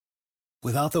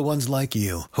Without the ones like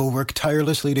you, who work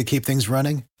tirelessly to keep things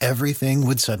running, everything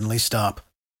would suddenly stop.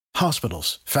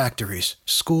 Hospitals, factories,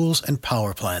 schools, and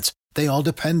power plants, they all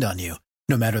depend on you.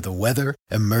 No matter the weather,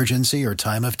 emergency, or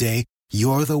time of day,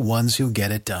 you're the ones who get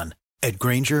it done. At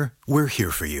Grainger, we're here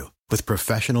for you with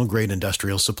professional-grade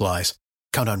industrial supplies.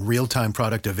 Count on real-time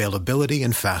product availability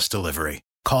and fast delivery.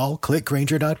 Call, click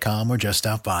Grainger.com, or just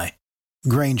stop by.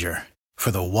 Grainger, for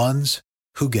the ones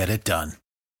who get it done.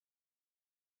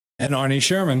 And Arnie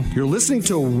Sherman. You're listening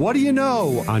to What Do You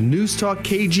Know on News Talk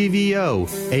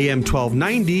KGVO, AM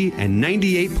 1290 and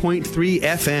 98.3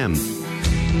 FM.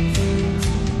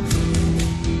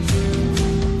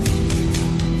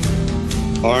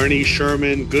 Arnie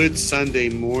Sherman, good Sunday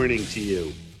morning to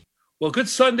you. Well, good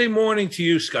Sunday morning to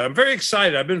you, Scott. I'm very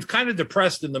excited. I've been kind of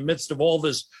depressed in the midst of all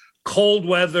this cold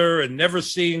weather and never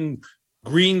seeing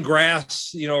green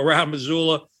grass, around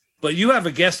Missoula. But you have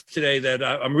a guest today that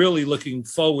I'm really looking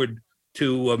forward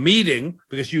to meeting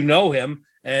because you know him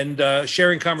and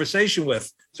sharing conversation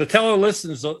with. So tell our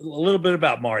listeners a little bit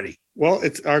about Marty. Well,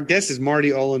 our guest is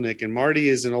Marty Olenek, and Marty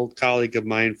is an old colleague of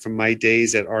mine from my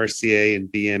days at RCA and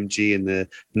BMG in the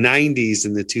 90s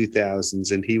and the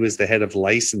 2000s, and he was the head of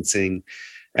licensing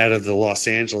out of the Los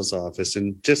Angeles office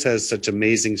and just has such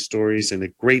amazing stories and a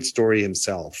great story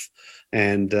himself.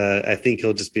 And I think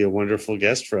he'll just be a wonderful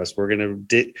guest for us. We're going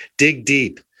to dig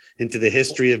deep into the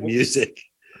history of music.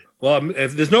 Well,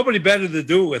 if there's nobody better to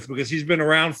do it with because he's been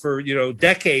around for,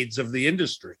 decades of the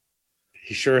industry.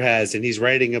 He sure has. And he's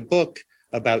writing a book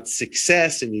about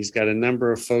success. And he's got a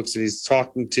number of folks that he's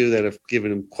talking to that have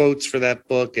given him quotes for that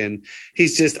book. And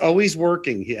he's just always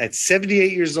working. At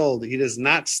 78 years old, he does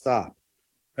not stop.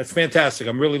 That's fantastic.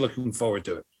 I'm really looking forward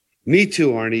to it. Me too,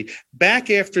 Arnie. Back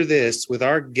after this with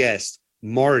our guest,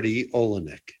 Marty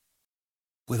Olenek.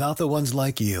 Without the ones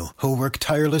like you, who work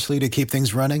tirelessly to keep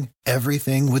things running,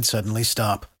 everything would suddenly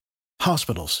stop.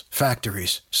 Hospitals,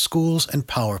 factories, schools, and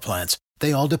power plants,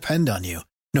 they all depend on you.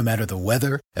 No matter the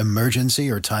weather, emergency,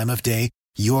 or time of day,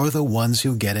 you're the ones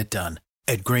who get it done.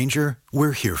 At Grainger,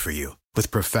 we're here for you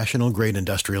with professional-grade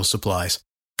industrial supplies.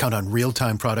 Count on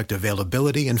real-time product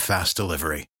availability and fast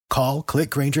delivery. Call,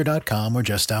 click Grainger.com, or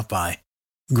just stop by.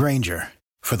 Grainger,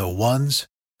 for the ones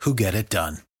who get it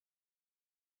done.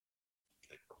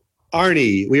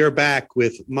 Arnie, we are back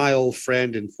with my old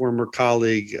friend and former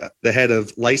colleague, the head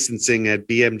of licensing at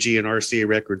BMG and RCA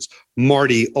Records,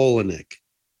 Marty Olenek.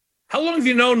 How long have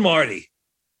you known Marty?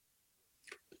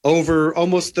 Over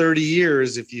almost 30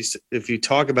 years, if you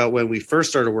talk about when we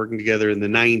first started working together in the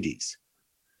 90s.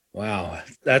 Wow,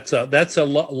 that's a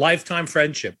lifetime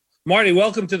friendship. Marty,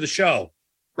 welcome to the show.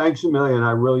 Thanks a million.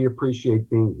 I really appreciate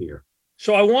being here.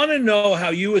 So I want to know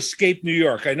how you escaped New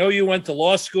York. I know you went to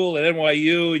law school at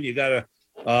NYU and you got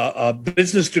a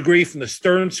business degree from the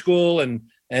Stern School and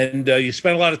you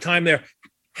spent a lot of time there.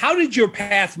 How did your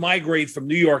path migrate from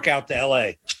New York out to LA?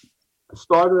 I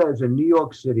started as a New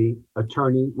York City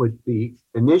attorney with the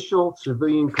initial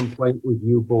civilian complaint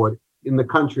review board in the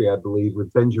country, I believe,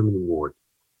 with Benjamin Ward.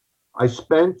 I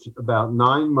spent about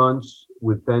 9 months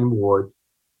with Ben Ward,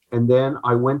 and then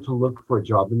I went to look for a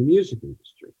job in the music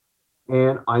industry.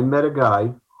 And I met a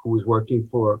guy who was working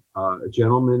for two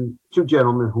gentlemen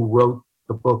who wrote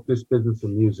the book, This Business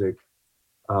of Music,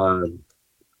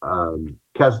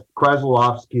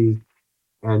 Krasilovsky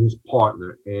and his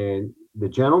partner. And the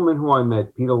gentleman who I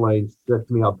met, Peter Lane, said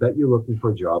to me, "I'll bet you're looking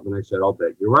for a job." And I said, "I'll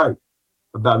bet you're right."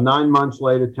 About 9 months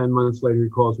later, 10 months later, he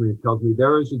calls me and tells me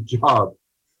there is a job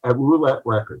at Roulette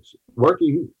Records,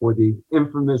 working for the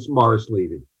infamous Morris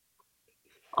Levy.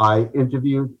 I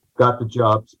interviewed, got the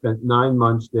job, spent 9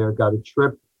 months there, got a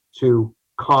trip to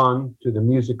Cannes, to the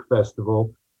music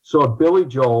festival, saw Billy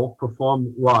Joel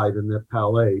perform live in their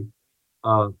Palais,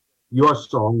 Your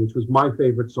Song, which was my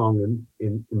favorite song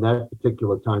in that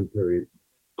particular time period.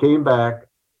 Came back,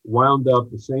 wound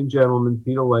up, the same gentleman,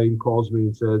 Peter Lane, calls me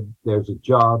and said, there's a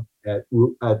job at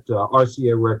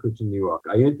RCA Records in New York.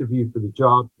 I interviewed for the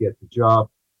job, get the job,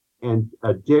 and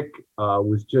Dick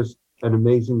was just an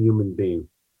amazing human being.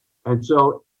 And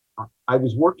so I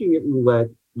was working at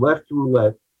Roulette, left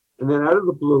Roulette, and then out of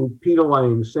the blue, Peter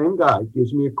Lane, the same guy,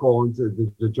 gives me a call and says,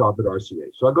 there's a job at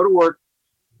RCA. So I go to work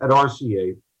at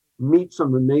RCA, meet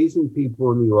some amazing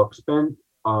people in New York, spent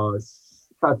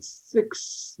about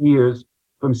 6 years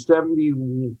from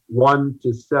 71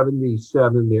 to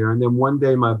 77 there. And then one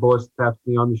day my boss tapped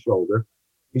me on the shoulder.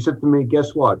 He said to me,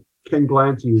 guess what? Ken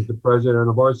Glancy is the president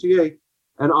of RCA,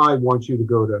 and I want you to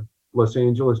go to Los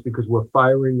Angeles because we're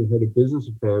firing the head of business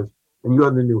affairs, and you're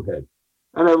the new head.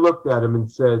 And I looked at him and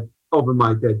said, over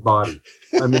my dead body,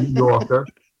 I'm a New Yorker,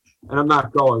 and I'm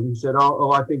not going. He said,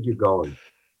 oh, I think you're going.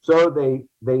 So they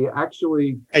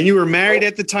actually. And you were married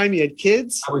at the time? You had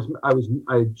kids? I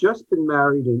had just been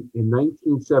married in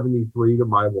 1973 to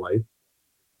my wife,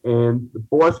 and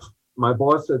my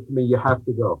boss said to me, "You have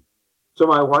to go." So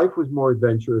my wife was more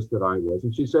adventurous than I was,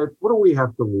 and she said, "What do we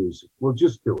have to lose? We'll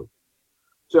just do it."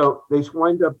 So they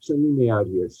wind up sending me out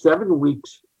here 7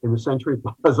 weeks in the Century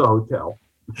Plaza Hotel,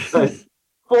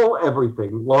 full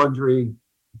everything, laundry,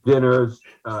 dinners,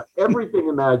 everything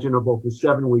imaginable for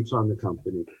 7 weeks on the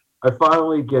company. I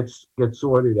finally get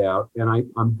sorted out, and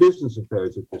I'm business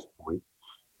affairs at this point.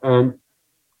 And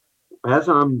as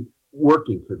I'm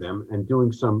working for them and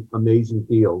doing some amazing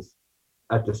deals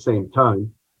at the same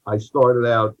time, I started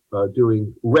out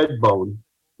doing Redbone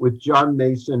with John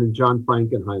Mason and John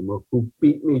Frankenheimer, who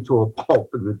beat me to a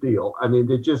pulp in the deal. I mean,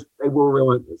 they were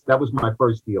relentless. That was my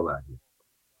first deal out here.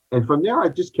 And from there, I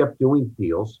just kept doing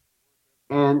deals.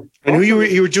 And who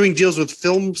you were doing deals with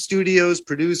film studios,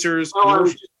 producers? No, I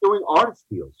was just doing artist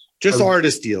deals.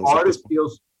 Artist deals. Artist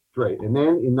deals, straight. And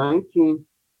then in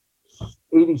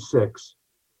 1986,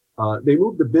 they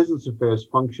moved the business affairs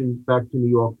function back to New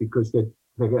York because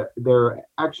they're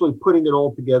actually putting it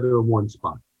all together in one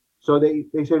spot. So they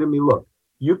say to me, "Look,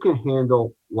 you can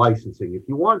handle licensing if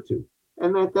you want to."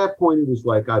 And at that point, it was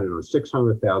like, I don't know,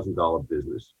 $600,000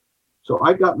 business. So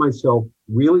I got myself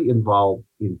really involved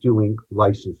in doing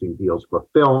licensing deals for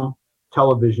film,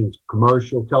 television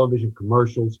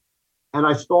commercials. And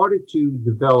I started to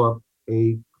develop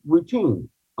a routine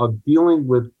of dealing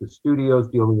with the studios,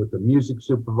 dealing with the music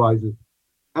supervisors.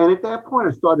 And at that point,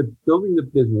 I started building the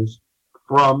business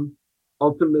from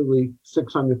ultimately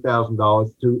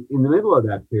 $600,000 to, in the middle of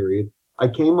that period, I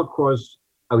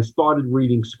started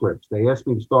reading scripts. They asked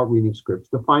me to start reading scripts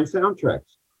to find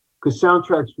soundtracks, because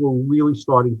soundtracks were really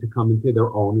starting to come into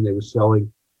their own, and they were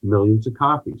selling millions of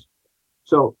copies.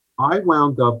 So I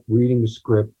wound up reading a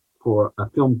script for a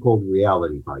film called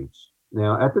Reality Bites.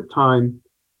 Now, at the time,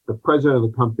 the president of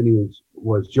the company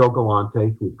was Joe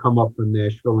Galante, who had come up from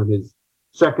Nashville, and his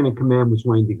second in command was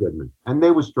Randy Goodman, and they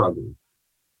were struggling.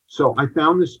 So I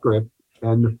found the script,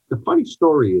 and the funny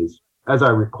story is, as I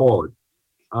recall it,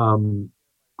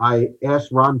 I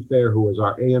asked Ron Fair, who was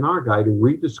our A&R guy, to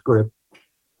read the script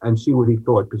and see what he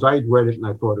thought, because I had read it and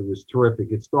I thought it was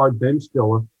terrific. It starred Ben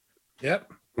Stiller.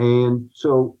 Yep. And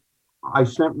so I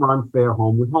sent Ron Fair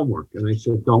home with homework, and I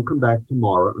said, "Don't come back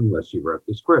tomorrow unless you read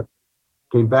the script."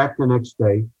 Came back the next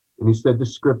day, and he said, "The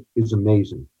script is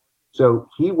amazing." So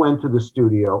he went to the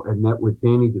studio and met with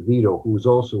Danny DeVito, who was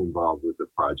also involved with the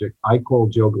project. I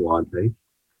called Joe Galante,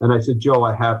 and I said, "Joe,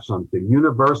 I have something."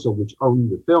 Universal, which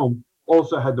owned the film,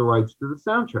 also had the rights to the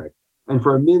soundtrack. And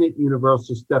for a minute,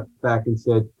 Universal stepped back and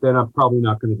said, "Then I'm probably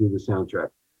not going to do the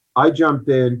soundtrack." I jumped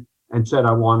in and said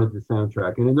I wanted the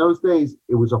soundtrack. And in those days,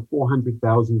 it was a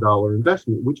 $400,000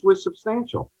 investment, which was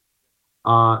substantial.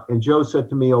 And Joe said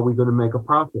to me, "Are we going to make a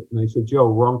profit?" And I said, "Joe,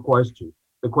 wrong question.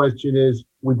 The question is,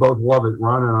 we both love it.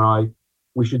 Ron and I,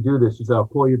 we should do this." He said, "I'll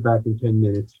call you back in 10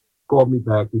 minutes. Called me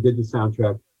back. We did the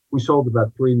soundtrack. We sold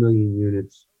about 3 million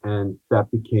units, and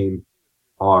that became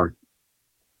our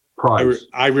prize.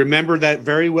 I remember that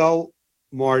very well,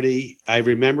 Marty. I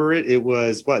remember it. It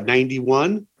was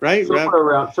 91, right?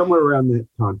 Somewhere around that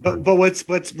time. But what's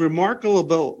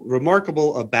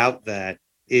remarkable about that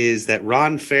is that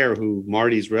Ron Fair, who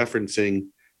Marty's referencing,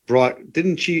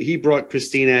 he brought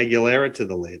Christina Aguilera to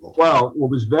the label. Well, what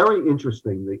was very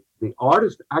interesting, the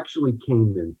artist actually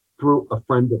came in through a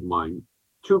friend of mine,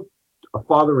 a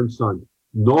father and son,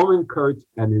 Norman Kurtz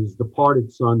and his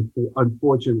departed son,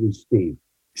 unfortunately, Steve.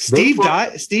 Steve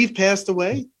died. Steve passed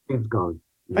away. Steve's gone.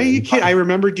 Are you kidding? I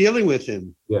remember dealing with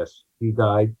him. Yes, he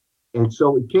died. And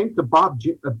so it came to Bob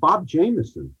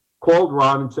Jameson, called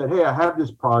Ron and said, "Hey, I have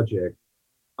this project.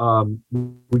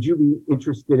 Would you be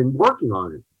interested in working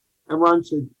on it?" And Ron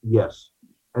said, "Yes."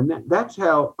 And that's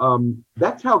how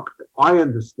I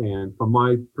understand, from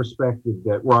my perspective,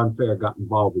 that Ron Fair got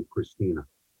involved with Christina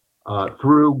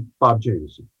through Bob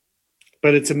Jameson.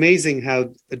 But it's amazing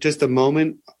how just a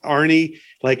moment, Arnie,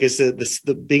 like I said,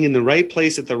 the being in the right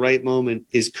place at the right moment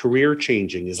is career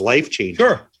changing, is life changing.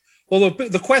 Sure. Well,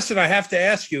 the question I have to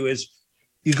ask you is,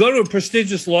 you go to a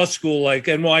prestigious law school like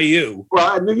NYU.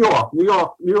 Well, New York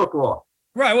law.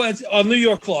 Right. Well, it's New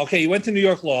York law. Okay, you went to New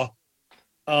York law.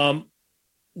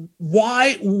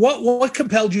 Why? What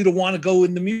compelled you to want to go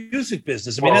in the music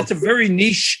business? I mean, that's a very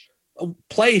niche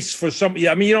place for somebody.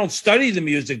 I mean, you don't study the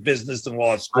music business in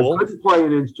law school. I couldn't play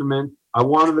an instrument. I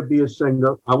wanted to be a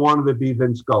singer. I wanted to be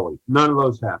Vin Scully. None of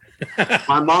those happened.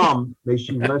 My mom, may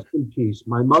she rest in peace,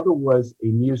 my mother was a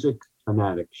music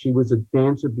fanatic. She was a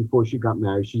dancer before she got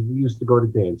married. She used to go to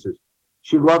dances.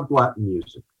 She loved Latin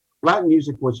music. Latin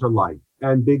music was her life.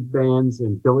 and big bands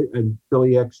and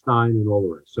Billy Eckstein and all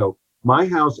the rest. So my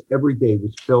house every day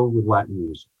was filled with Latin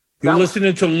music. You're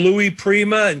listening to Louis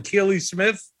Prima and Keely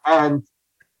Smith? And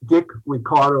Dick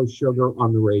Ricardo Sugar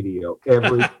on the radio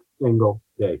every single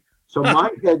day. So my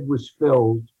head was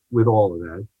filled with all of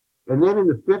that. And then in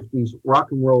the 50s, rock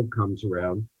and roll comes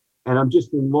around, and I'm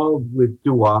just in love with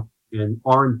doo-wop and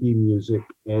R&B music.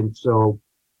 And so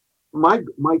I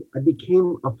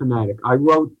became a fanatic. I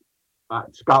wrote,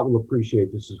 Scott will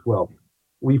appreciate this as well.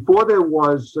 Before there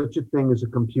was such a thing as a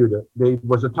computer, there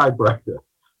was a typewriter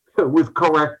with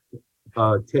correct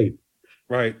tape.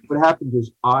 Right. What happened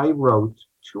is I wrote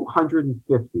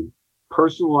 250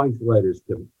 personalized letters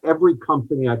to every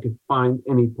company I could find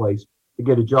any place to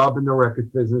get a job in the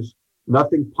record business.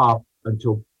 Nothing popped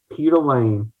until Peter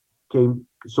Lane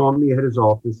saw me at his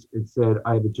office and said,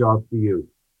 I have a job for you.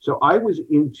 So I was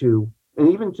into, and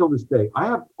even till this day, I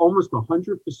have almost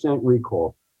 100%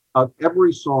 recall of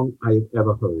every song I have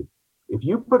ever heard. If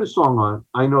you put a song on,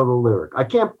 I know the lyric. I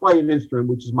can't play an instrument,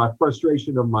 which is my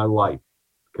frustration of my life,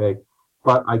 okay?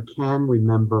 But I can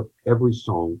remember every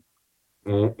song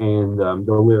and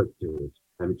the lyric to it.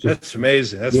 And it's That's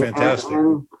amazing. That's fantastic.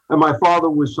 And my father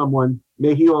was someone,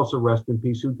 may he also rest in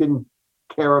peace, who didn't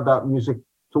care about music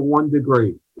to one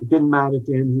degree. It didn't matter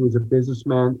to him. He was a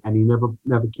businessman, and he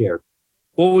never cared.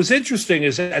 What was interesting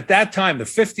is at that time, the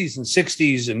 50s and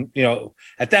 60s, and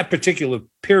at that particular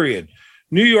period,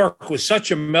 New York was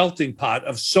such a melting pot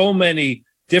of so many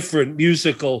different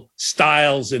musical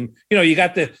styles. And, you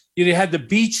had the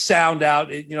beach sound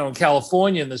out, in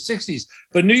California in the 60s.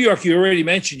 But New York, you already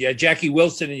mentioned, you had Jackie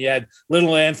Wilson, and you had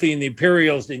Little Anthony and the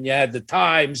Imperials, and you had the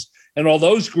Times and all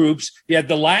those groups. You had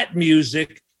the Latin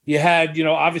music. You had,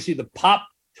 obviously the pop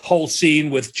whole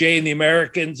scene with Jay and the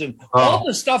Americans, and all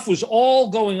the stuff was all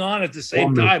going on at the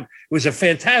same time. It was a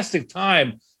fantastic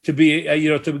time to be,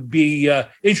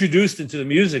 introduced into the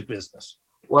music business.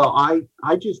 Well,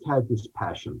 I just had this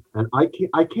passion, and I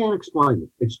can't explain it.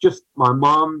 It's just my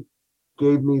mom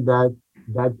gave me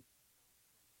that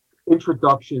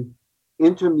introduction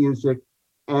into music,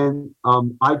 and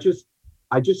I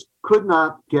just could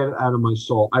not get it out of my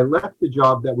soul. I left the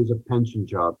job that was a pension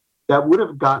job that would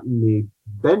have gotten me.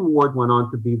 Ben Ward went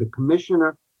on to be the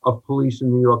commissioner of police in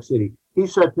New York City. He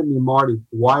said to me, Marty,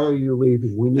 why are you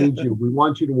leaving? We need you. We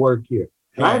want you to work here.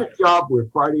 And I had a job where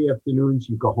Friday afternoons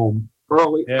you go home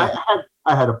early. Yeah.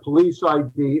 I had a police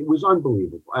ID. It was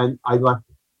unbelievable. And I left.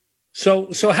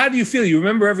 So how do you feel? You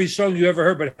remember every song you ever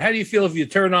heard, but how do you feel if you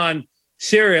turn on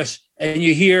Sirius and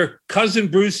you hear Cousin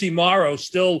Brucey Morrow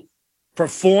still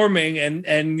performing and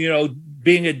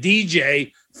being a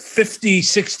DJ 50,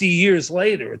 60 years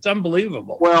later? It's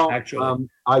unbelievable. Well, actually.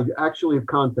 I actually have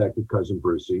contacted Cousin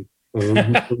Brucey, and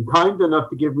he's been kind enough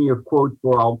to give me a quote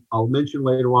I'll mention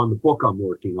later on the book I'm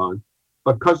working on.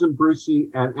 But Cousin Brucey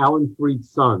and Alan Freed's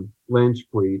son, Lance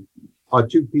Freed, are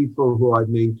two people who I've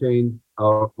maintained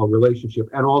a relationship.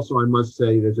 And also, I must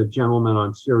say, there's a gentleman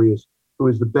on Sirius who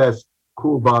is the best,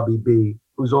 Cool Bobby B,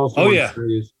 who's also on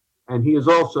Sirius. And he has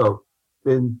also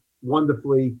been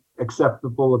wonderfully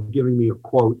acceptable of giving me a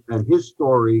quote. And his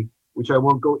story, which I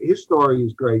won't go, his story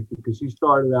is great because he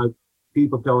started out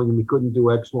people telling him he couldn't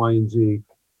do X, Y, and Z.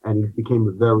 And he became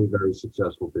a very, very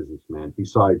successful businessman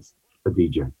besides a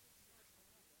DJ.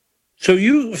 So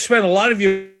you spent a lot of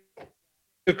your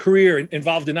career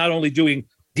involved in not only doing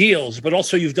deals, but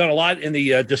also you've done a lot in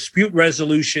the dispute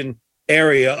resolution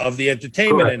area of the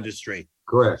entertainment industry.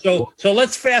 Correct. So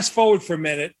let's fast forward for a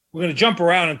minute. We're going to jump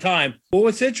around in time. Well,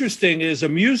 what's interesting is a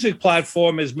music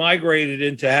platform has migrated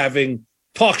into having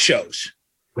talk shows.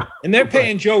 And they're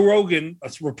paying Joe Rogan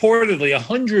reportedly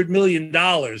 $100 million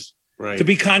to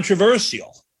be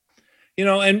controversial.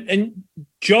 And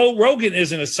Joe Rogan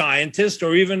isn't a scientist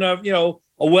or even a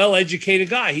well-educated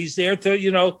guy. He's there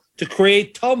to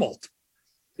create tumult,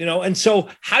 And so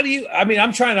how do you,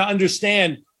 I'm trying to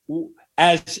understand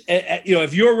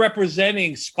if you're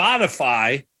representing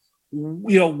Spotify,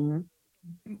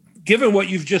 given what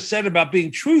you've just said about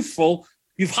being truthful,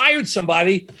 you've hired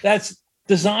somebody that's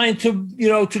designed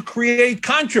to create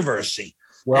controversy.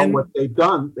 Well, what they've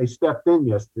done, they stepped in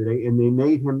yesterday and they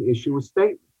made him issue a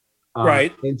statement.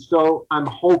 Right. And so I'm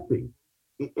hoping,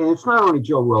 and it's not only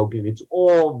Joe Rogan, it's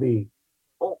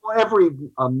every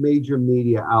major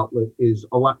media outlet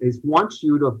wants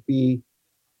you to be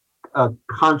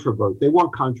controversial. They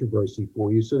want controversy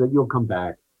for you so that you'll come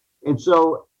back. And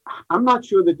so I'm not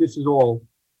sure that this is all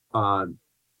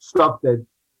stuff that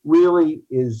really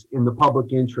is in the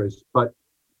public interest, but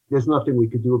there's nothing we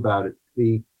could do about it.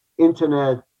 The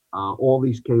internet, all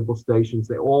these cable stations,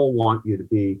 they all want you to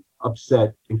be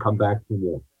upset and come back for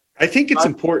more. I think it's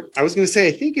important. I was going to say,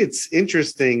 I think it's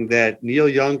interesting that Neil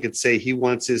Young could say he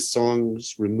wants his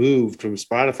songs removed from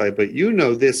Spotify, but you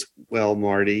know this well,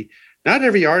 Marty. Not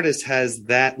every artist has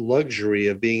that luxury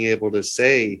of being able to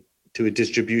say to a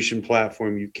distribution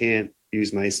platform, you can't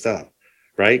use my stuff,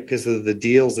 right? Because of the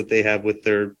deals that they have with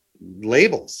their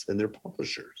labels and their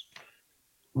publishers.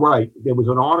 Right. There was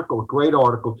an article, a great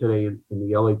article today in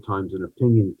the LA Times, an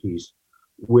opinion piece,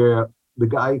 where the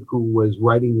guy who was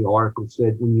writing the article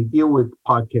said, when you deal with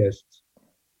podcasts,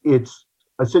 it's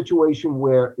a situation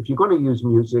where if you're going to use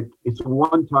music, it's a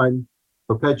one-time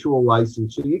perpetual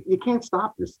license. So you can't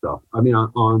stop this stuff. I mean,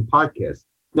 on podcasts.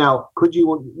 Now,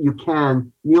 you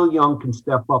can, Neil Young can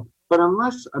step up, but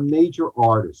unless a major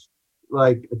artist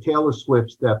like Taylor Swift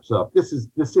steps up, this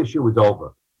issue is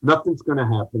over. Nothing's going to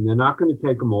happen. They're not going to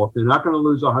take them off. They're not going to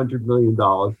lose $100 million.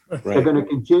 Right. They're going to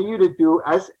continue to do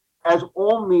as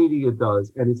all media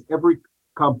does, and as every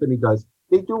company does.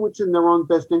 They do what's in their own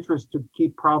best interest to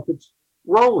keep profits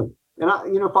rolling. And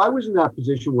if I was in that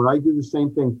position, would I do the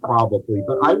same thing? Probably,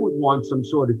 but I would want some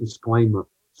sort of disclaimer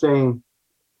saying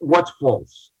what's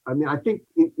false. I mean, I think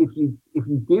if you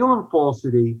deal in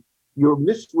falsity, you're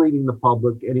misleading the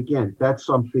public, and again, that's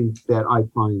something that I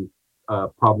find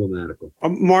problematical.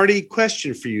 Marty,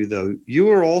 question for you though. You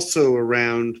were also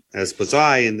around, as was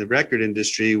I, in the record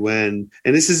industry when,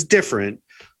 and this is different,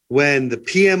 when the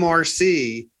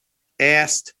PMRC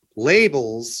asked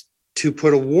labels to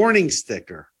put a warning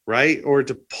sticker, right? Or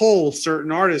to pull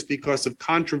certain artists because of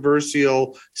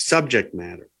controversial subject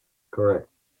matter. Correct.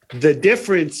 The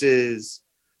difference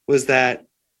was that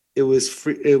it was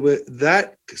free,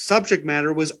 that subject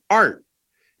matter was art.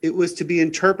 It was to be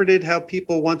interpreted how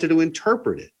people wanted to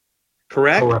interpret it.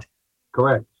 Correct?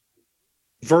 Correct.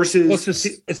 Versus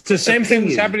it's the same thing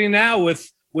that's happening now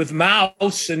with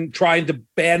Mouse and trying to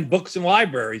ban books in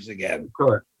libraries again.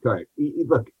 Correct.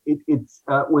 Look, it's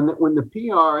when the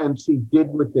PRMC did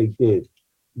what they did,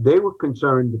 they were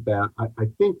concerned about, I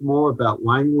think, more about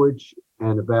language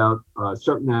and about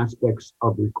certain aspects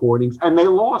of recordings, and they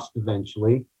lost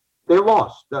eventually. They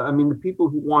lost. I mean, the people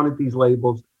who wanted these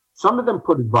labels, some of them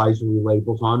put advisory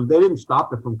labels on. They didn't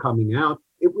stop it from coming out.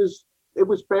 It was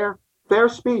fair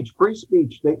speech, free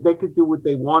speech. They could do what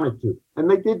they wanted to, and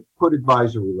they did put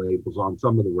advisory labels on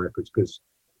some of the records because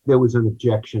there was an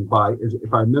objection by,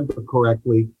 if I remember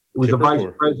correctly, it was the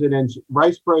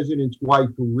vice president's wife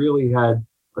who really had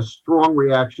a strong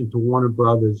reaction to Warner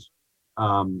Brothers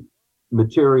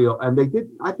material, and they did.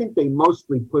 I think they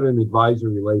mostly put an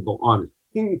advisory label on it.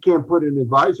 Here, you can't put an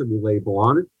advisory label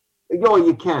on it.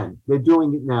 You can. They're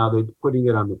doing it now. They're putting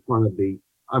it on the front of the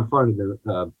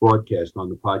broadcast on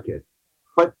the podcast.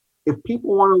 But if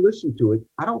people want to listen to it,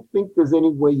 I don't think there's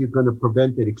any way you're going to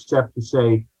prevent it except to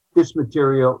say this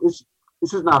material this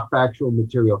is not factual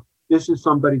material. This is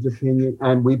somebody's opinion,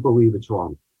 and we believe it's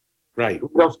wrong. Right.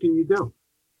 What else can you do?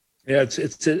 Yeah,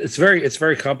 it's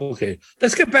very complicated.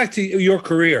 Let's get back to your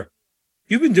career.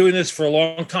 You've been doing this for a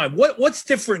long time. What's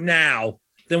different now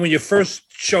than when you first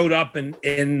showed up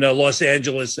in Los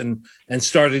Angeles and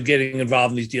started getting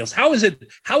involved in these deals? How has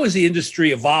the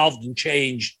industry evolved and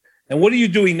changed? And what are you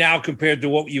doing now compared to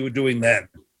what you were doing then?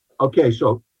 Okay,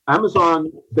 so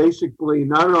Amazon basically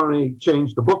not only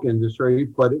changed the book industry,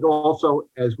 but it also,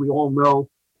 as we all know,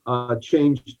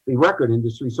 changed the record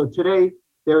industry. So today,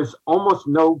 there's almost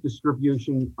no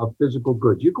distribution of physical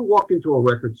goods. You could walk into a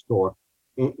record store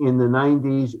in the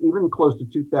 90s, even close to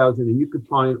 2000, and you could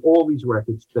find all these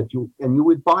records you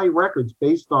would buy records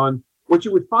based on what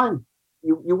you would find.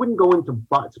 You wouldn't go in to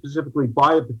specifically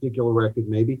buy a particular record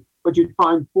maybe, but you'd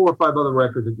find 4 or 5 other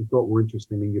records that you thought were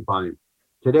interesting and you buy them.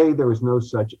 Today, there is no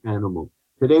such animal.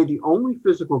 Today, the only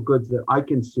physical goods that I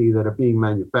can see that are being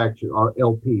manufactured are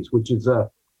LPs, which is an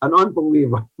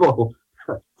unbelievable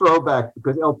throwback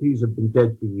because LPs have been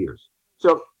dead for years.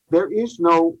 So there is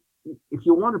no, if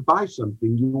you want to buy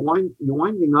something, you're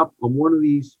winding up on one of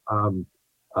these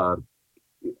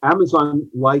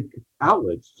Amazon-like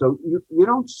outlets. So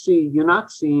you're not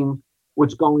seeing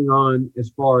what's going on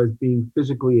as far as being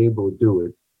physically able to do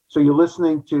it. So you're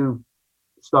listening to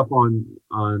stuff on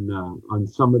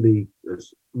some of the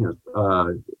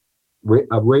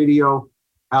radio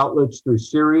outlets through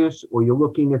Sirius, or you're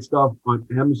looking at stuff on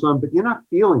Amazon, but you're not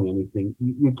feeling anything.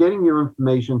 You're getting your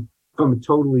information from a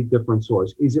totally different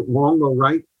source. Is it wrong or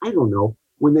right? I don't know.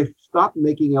 When they stopped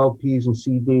making LPs and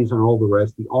CDs and all the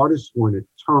rest, the artists were in a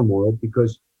turmoil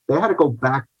because they had to go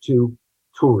back to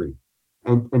touring.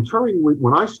 And touring,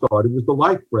 when I started, was the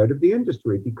lifeblood of the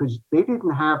industry because they didn't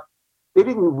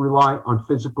rely on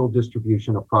physical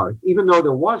distribution of product. Even though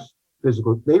there was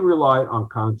physical, they relied on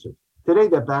concerts. Today,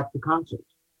 they're back to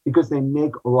concerts. because they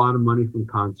make a lot of money from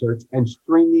concerts, and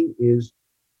streaming is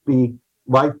the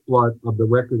lifeblood of the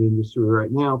record industry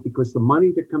right now, because the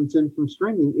money that comes in from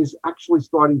streaming is actually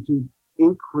starting to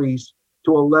increase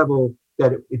to a level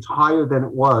that it's higher than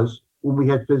it was when we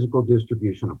had physical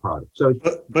distribution of products. So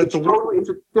it's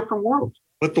a different world.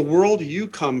 But the world you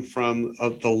come from,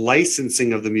 of the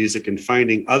licensing of the music and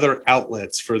finding other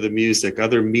outlets for the music,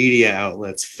 other media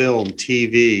outlets, film,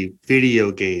 TV,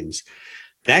 video games,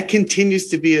 that continues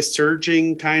to be a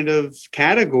surging kind of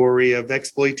category of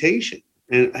exploitation,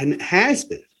 and has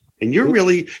been. And you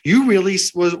really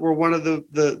were one of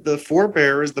the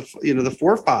forebearers, the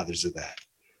forefathers of that.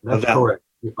 That's correct.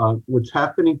 What's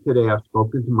happening today, I've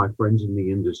spoken to my friends in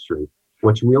the industry.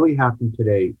 What's really happened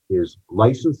today is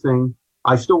licensing.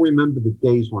 I still remember the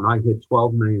days when I hit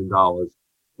 $12 million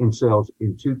in sales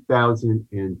in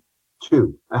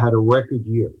 2002. I had a record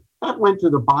year. That went to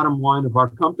the bottom line of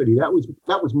our company. That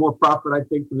was more profit, I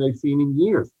think, than they've seen in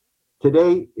years.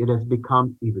 Today, it has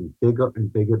become even bigger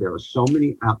and bigger. There are so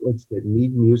many outlets that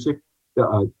need music.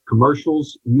 The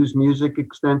commercials use music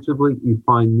extensively. You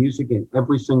find music in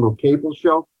every single cable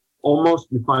show. Almost,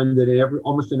 you find it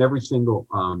almost in every single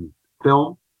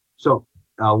film. So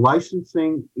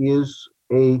licensing is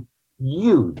a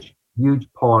huge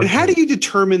part. And how do you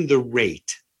determine the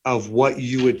rate of what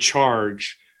you would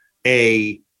charge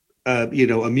a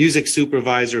music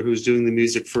supervisor who's doing the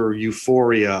music for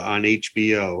Euphoria on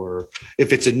HBO, or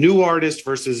if it's a new artist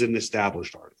versus an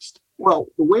established artist? Well,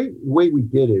 the way we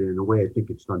did it, and the way I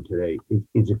think it's done today,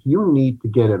 is if you need to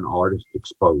get an artist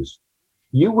exposed,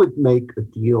 you would make a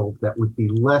deal that would be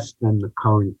less than the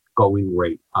current going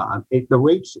rate. The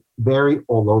rates vary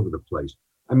all over the place.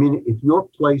 I mean, if you're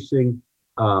placing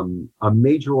a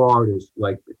major artist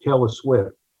like Taylor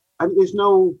Swift, I mean, there's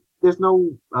no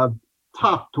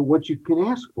top to what you can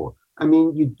ask for. I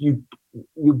mean,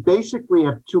 you basically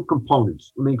have two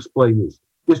components. Let me explain this.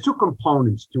 There's two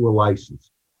components to a license.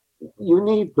 You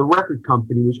need the record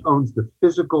company, which owns the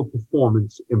physical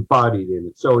performance embodied in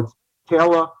it. So it's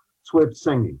Taylor Swift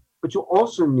singing. But you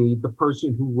also need the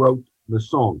person who wrote the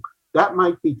song. That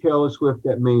might be Taylor Swift,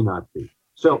 that may not be.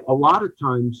 So a lot of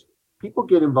times people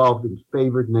get involved in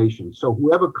favored nations. So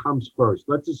whoever comes first,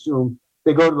 let's assume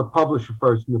they go to the publisher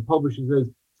first, and the publisher says,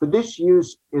 for this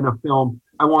use in a film,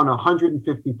 I want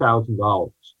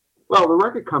 $150,000. Well, the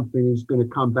record company is going to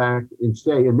come back and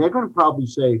say, and they're going to probably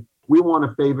say, we want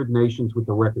to favored nations with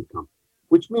the record company,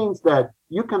 which means that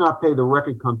you cannot pay the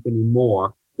record company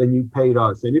more than you paid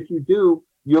us. And if you do,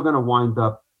 you're going to wind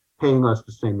up paying us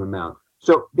the same amount.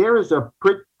 So there is a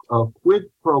quid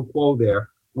pro quo there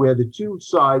where the two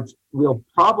sides will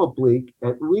probably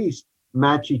at least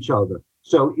match each other.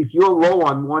 So if you're low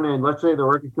on one end, let's say the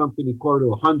record company quoted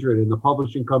 100 and the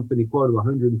publishing company quoted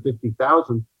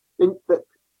 150,000, then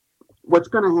what's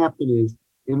going to happen is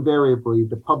invariably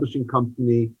the publishing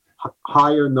company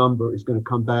higher number is going to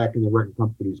come back and the record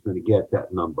company is going to get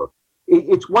that number.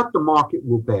 It's what the market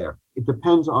will bear. It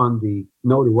depends on the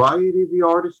notoriety of the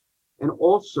artist and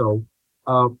also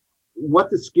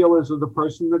what the skill is of the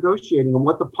person negotiating and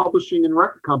what the publishing and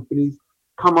record companies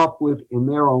come up with in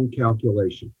their own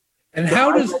calculation. And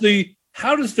how does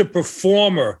the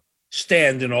performer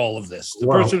stand in all of this? The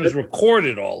person who's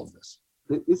recorded all of this.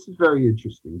 This is very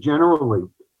interesting. Generally,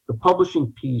 the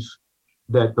publishing piece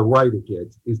that the writer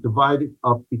gets is divided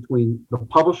up between the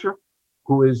publisher,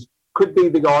 who could be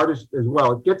the artist as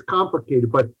well. It gets complicated,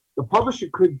 but the publisher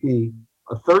could be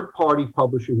a third-party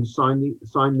publisher who signed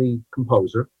the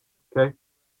composer, okay?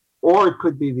 Or it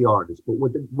could be the artist.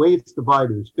 But the way it's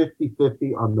divided is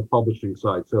 50-50 on the publishing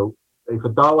side. So if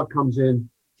 $1 comes in,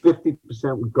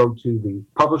 50% would go to the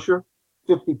publisher,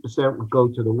 50% would go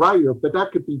to the writer, but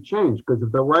that could be changed because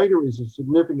if the writer is a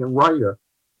significant writer,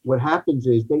 what happens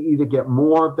is they either get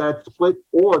more of that split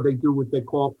or they do what they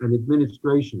call an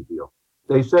administration deal.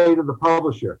 They say to the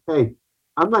publisher, hey,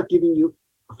 I'm not giving you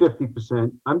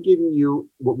 50%. I'm giving you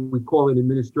what we call an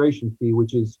administration fee,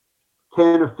 which is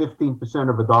 10 or 15%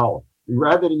 of $1. And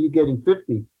rather than you getting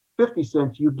 50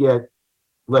 cents, you get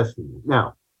less than that.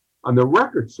 Now, on the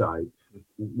record side,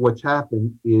 what's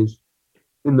happened is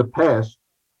in the past,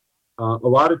 a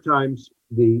lot of times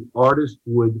the artist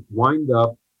would wind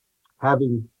up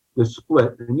having the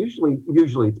split, and usually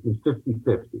it's been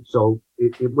 50-50. So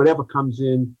whatever comes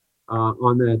in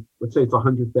on that, let's say it's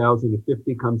 100,000, if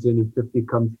 50 comes in and 50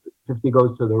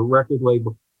 goes to the record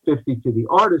label, 50 to the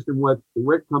artist. And what the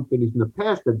record companies in the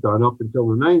past had done up until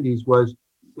the 90s was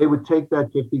they would take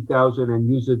that 50,000 and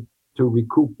use it to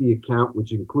recoup the account,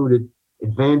 which included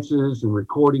advances and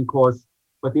recording costs.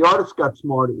 But the artist got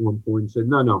smart at one point and said,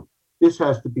 no, this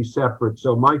has to be separate.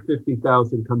 So my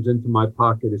 50,000 comes into my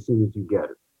pocket as soon as you get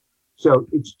it. So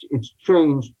it's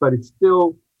changed, but it's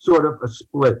still sort of a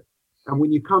split. And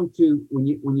when you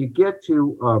get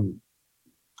to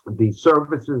the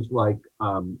services like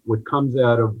what comes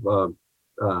out of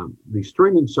the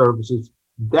streaming services,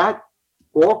 that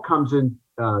all comes in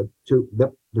to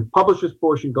the publisher's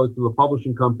portion goes to the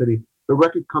publishing company. The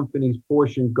record company's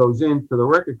portion goes into the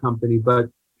record company, but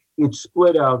it's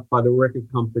split out by the record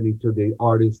company to the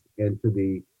artist and to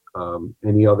the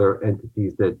any other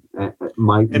entities that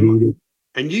might need it.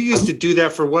 And you used to do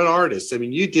that for what artists? I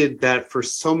mean, you did that for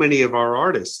so many of our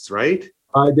artists, right?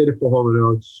 I did it for Hall &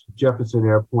 Oates, Jefferson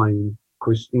Airplane,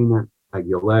 Christina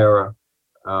Aguilera,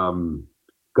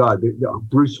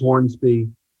 Bruce Hornsby,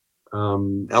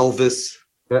 Elvis.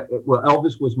 Well,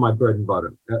 Elvis was my bread and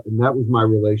butter, and that was my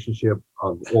relationship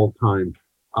of all time.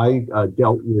 I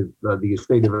dealt with the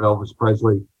estate of Elvis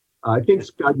Presley. I think,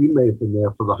 Scott, you may have been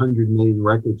there for the 100 million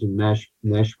records in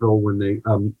Nashville when they,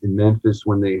 in Memphis,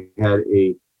 when they had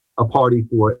a party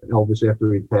for Elvis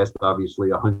after he passed,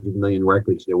 obviously, 100 million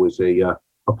records. There was a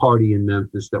party in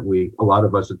Memphis that a lot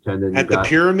of us attended. At the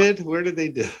Pyramid? Where did they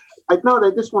do?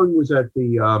 This one was at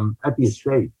the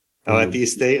estate. Oh, at the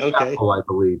estate? Okay. I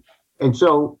believe. And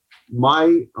so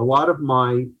a lot of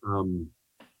my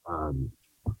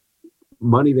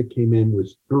money that came in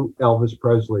was through Elvis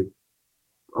Presley.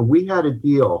 We had a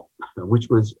deal, which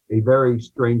was a very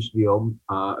strange deal.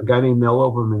 A guy named Mel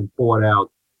Overman bought out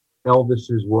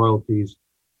Elvis's royalties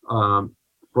from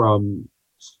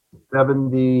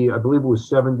 70, I believe it was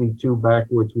 72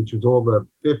 backwards, which was all the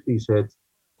 50s hits.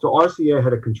 So RCA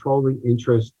had a controlling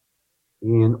interest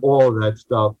in all of that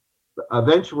stuff.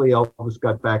 Eventually, Elvis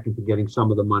got back into getting some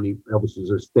of the money, Elvis's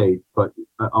estate, but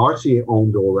RCA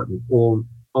owned all that,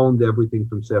 owned everything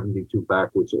from 72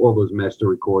 backwards, all those master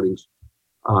recordings.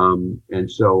 And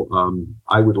so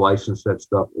I would license that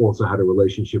stuff. Also had a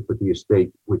relationship with the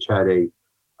estate, which had an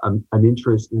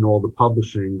interest in all the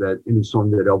publishing, that any song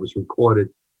that Elvis recorded,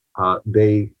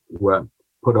 they were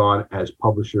put on as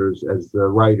publishers, as the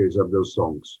writers of those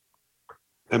songs.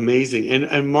 Amazing.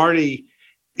 And Marty,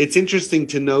 it's interesting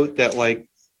to note that, like,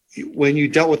 when you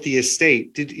dealt with the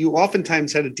estate, did you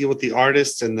oftentimes had to deal with the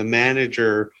artists and the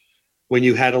manager when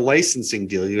you had a licensing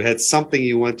deal? You had something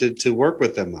you wanted to work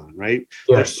with them on, right?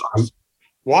 Yes.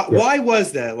 Why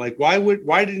was that? Like, why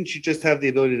didn't you just have the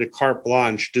ability to carte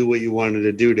blanche, do what you wanted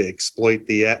to do to exploit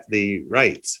the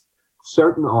rights?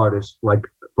 Certain artists, like,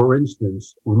 for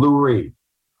instance, Lou Reed,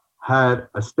 had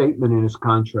a statement in his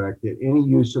contract that any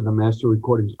use of the master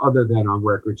recordings other than on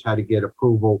records had to get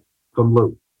approval from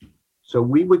Lou. So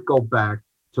we would go back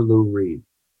to Lou Reed.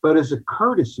 But as a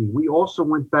courtesy, we also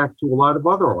went back to a lot of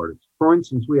other artists. For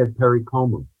instance, we had Perry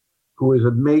Como, who was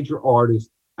a major artist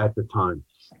at the time.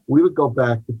 We would go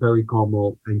back to Perry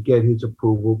Como and get his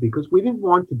approval, because we didn't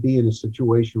want to be in a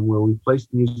situation where we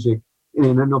placed music in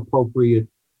an inappropriate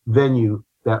venue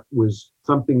that was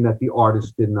something that the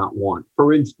artist did not want.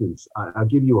 For instance, I'll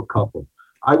give you a couple.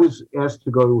 I was asked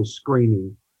to go to a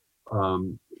screening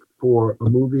for a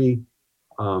movie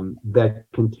that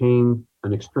contained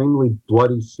an extremely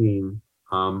bloody scene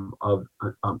of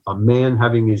a man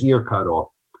having his ear cut off.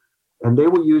 And they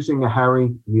were using a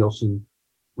Harry Nilsson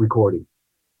recording.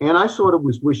 And I sort of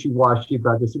was wishy-washy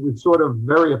about this. It was sort of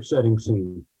very upsetting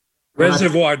scene.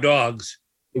 Reservoir Dogs.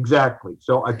 Exactly.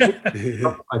 So I picked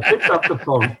up the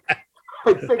phone.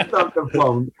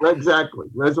 Exactly.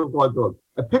 Reservoir Dogs.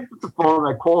 I picked up the phone.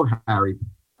 I called Harry.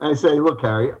 And I say, look,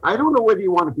 Harry, I don't know whether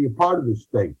you want to be a part of this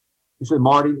thing. He said,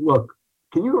 Marty, look,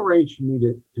 can you arrange for me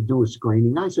to do a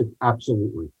screening? I said,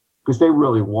 absolutely, because they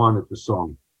really wanted the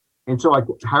song. And so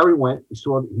Harry went, he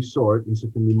saw it, and he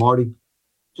said to me, Marty,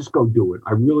 just go do it.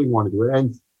 I really want to do it.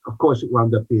 And of course, it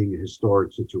wound up being a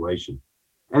historic situation.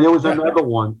 And there was another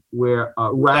one where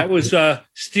that was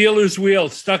Steelers Wheel,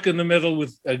 Stuck in the Middle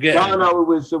with again. No, it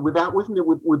was wasn't it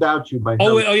Without You by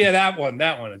Oh, Harry? yeah, that one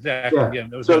exactly. Yeah.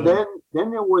 So then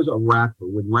there was a rapper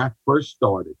when rap first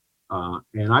started,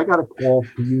 and I got a call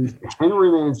to use Henry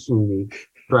Mancini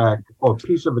track or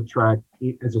piece of a track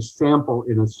as a sample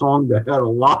in a song that had a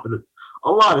lot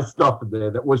of stuff in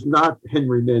there that was not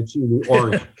Henry Mancini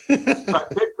oriented. I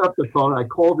picked up the phone, I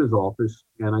called his office,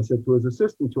 and I said to his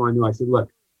assistant, who I knew, I said, look,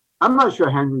 I'm not sure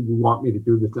Henry would want me to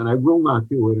do this, and I will not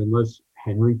do it unless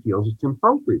Henry feels it's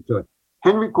appropriate to it.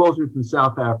 Henry calls me from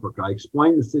South Africa. I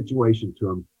explained the situation to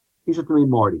him. He said to me,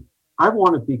 Marty, I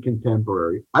want to be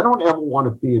contemporary. I don't ever want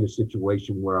to be in a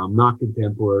situation where I'm not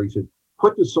contemporary. He said,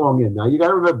 put the song in. Now, you got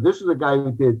to remember, this is a guy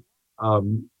who did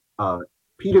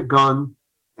Peter Gunn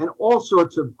and all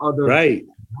sorts of other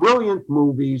brilliant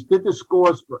movies, did the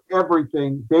scores for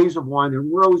everything, Days of Wine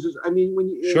and Roses. I mean,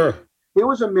 Sure. There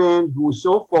was a man who was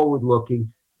so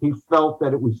forward-looking. he felt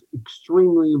that it was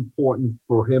extremely important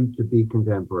for him to be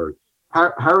contemporary.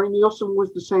 Harry Nilsson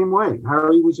was the same way.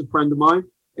 Harry was a friend of mine,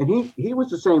 and he was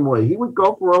the same way. He would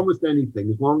go for almost anything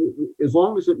as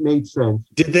long as it made sense.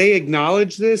 Did they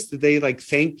acknowledge this? Did they like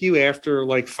thank you after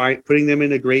like putting them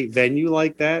in a great venue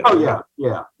like that? Oh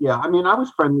yeah. I mean, I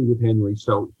was friendly with Henry,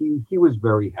 so he was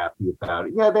very happy about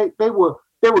it. Yeah, they were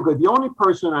good. The only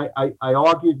person I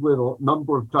argued with a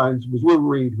number of times was Lou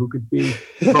Reed, who could be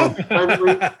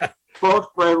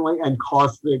both friendly and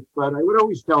caustic. But I would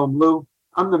always tell him, Lou,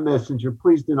 I'm the messenger.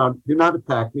 Please do not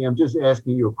attack me. I'm just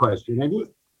asking you a question. And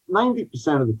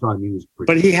 90% of the time he was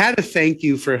pretty. But he had to thank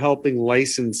you for helping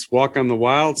license Walk on the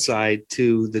Wild Side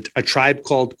to A Tribe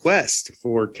Called Quest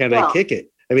for Can I Kick It?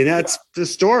 I mean, that's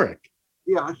historic.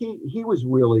 Yeah, he was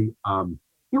really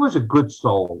he was a good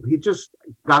soul. He just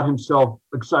got himself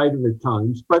excited at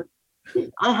times. But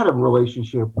I had a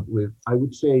relationship with, I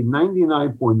would say,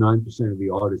 99.9% of the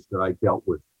artists that I dealt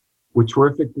with were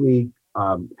terrifically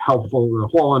helpful.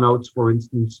 Hall & Oates, for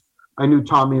instance. I knew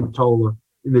Tommy Mottola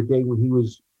in the day when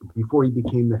before he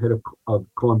became the head of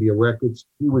Columbia Records.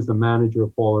 He was the manager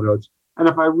of Hall & Oates. And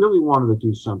if I really wanted to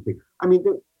do something, I mean,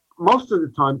 most of the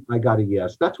time I got a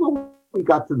yes. That's when we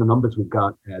got to the numbers we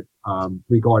got at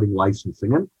regarding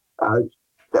licensing. And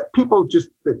people just,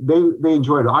 they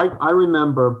enjoyed it. I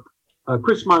remember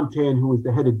Chris Montan, who was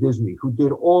the head of Disney, who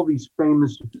did all these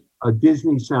famous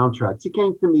Disney soundtracks. He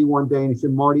came to me one day and he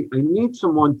said, Marty, I need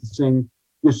someone to sing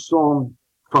this song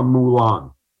from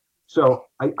Mulan. So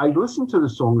I listened to the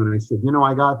song and I said,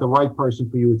 I got the right person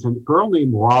for you. It's a girl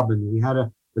named Robin. We had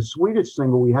the Swedish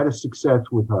single. We had a success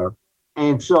with her.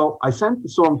 And so I sent the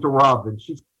song to Robin.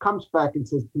 She comes back and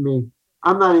says to me,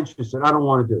 I'm not interested. I don't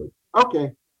want to do it.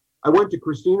 Okay. I went to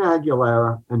Christina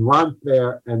Aguilera and Ron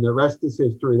Fair, and the rest is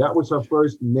history. That was her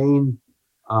first main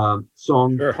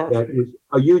song that was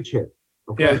a huge hit.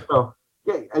 Okay. Yeah. So,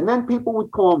 and then people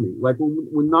would call me. Like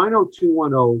when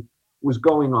 90210 was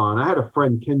going on, I had a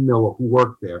friend, Ken Miller, who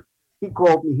worked there. He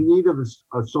called me. He needed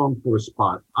a song for a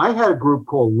spot. I had a group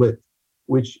called Lit,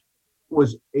 which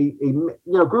was a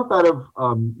group out of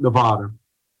Nevada,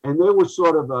 and they were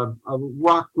sort of a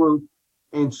rock group.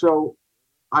 And so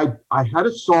I had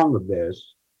a song of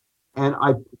theirs, and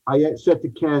I said to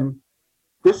Ken,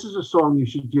 this is a song you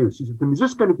should use. He said to me, is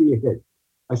this going to be a hit?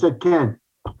 I said, Ken,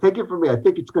 take it from me. I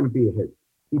think it's going to be a hit.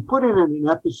 He put it in an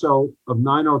episode of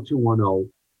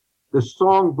 90210. The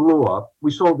song blew up.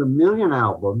 We sold 1 million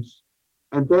albums.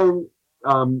 And then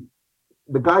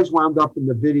the guys wound up in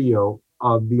the video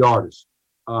of the artist,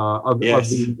 of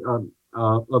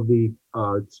the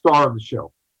star of the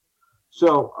show.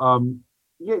 So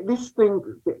this thing,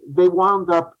 they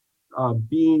wound up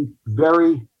being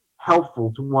very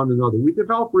helpful to one another. We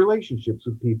developed relationships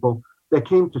with people that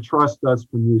came to trust us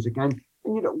for music. And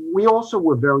we also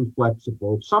were very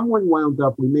flexible. If someone wound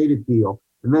up, we made a deal,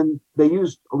 and then they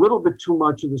used a little bit too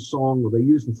much of the song, or they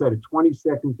used, instead of 20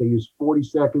 seconds, they used 40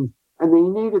 seconds, and they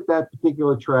needed that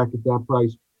particular track at that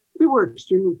price. We were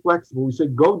extremely flexible. We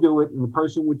said, go do it. And the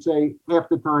person would say, half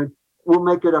the time, we'll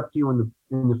make it up to you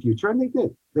in the future. And they did.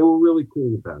 They were really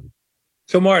cool about it.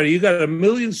 So, Marty, you got 1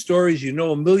 million stories.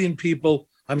 1 million people.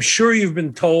 I'm sure you've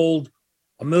been told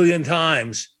 1 million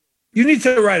times, you need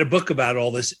to write a book about all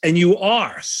this. And you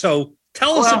are. So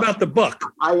tell us about the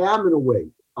book. I am, in a way.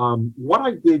 What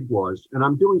I did was, and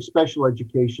I'm doing special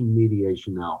education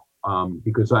mediation now,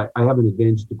 because I have an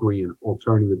advanced degree in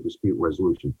alternative dispute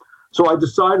resolution. So I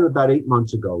decided about 8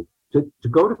 months ago to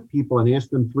go to people and ask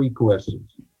them 3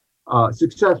 questions.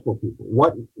 Successful people,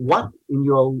 what in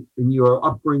your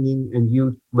upbringing and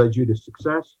youth led you to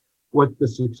success? What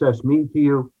does success mean to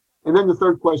you? And then the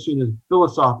third question is a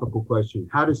philosophical question.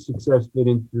 How does success fit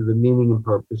into the meaning and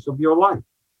purpose of your life?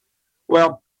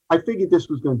 Well, I figured this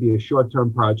was going to be a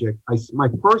short-term project. My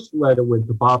first letter went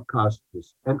to Bob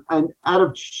Costas, and out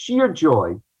of sheer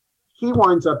joy, he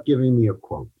winds up giving me a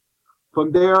quote.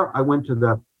 From there, I went to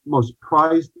the most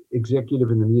prized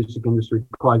executive in the music industry,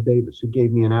 Clive Davis, who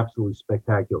gave me an absolutely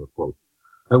spectacular quote.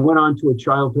 I went on to a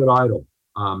childhood idol,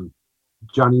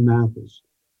 Johnny Mathis.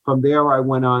 From there, I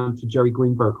went on to Jerry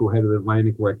Greenberg, who headed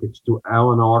Atlantic Records, to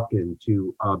Alan Arkin,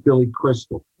 to Billy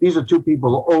Crystal. These are 2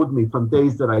 people who owed me from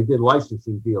days that I did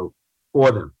licensing deals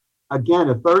for them. Again,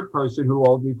 a third person who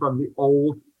owed me from the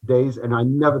old days, and I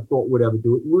never thought would ever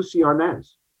do it, Lucy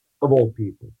Arnaz, of all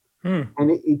people. And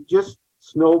it just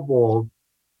snowballed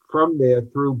from there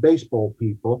through baseball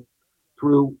people,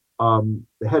 through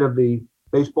the head of the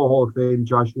Baseball Hall of Fame,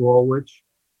 Joshua Ulrich,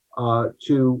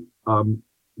 to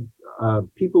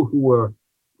people who were,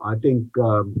 I think,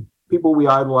 people we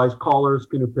idolized. Carl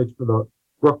Erskine, who pitched for the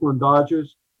Brooklyn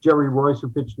Dodgers, Jerry Royce, who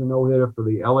pitched the no-hitter for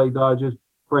the LA Dodgers,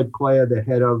 Fred Clare, the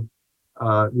head of,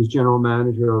 was general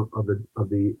manager of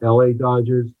the LA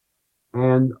Dodgers.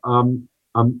 And I'm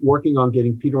working on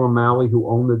getting Peter O'Malley, who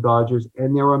owned the Dodgers.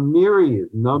 And there are a myriad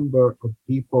number of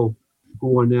people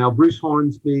who are now, Bruce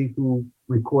Hornsby, who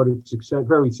recorded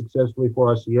very successfully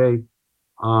for RCA.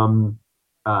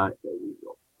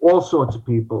 All sorts of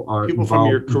people are people from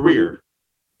your career.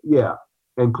 Yeah,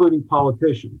 including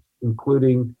politicians,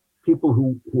 including people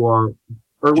who are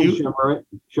Erwin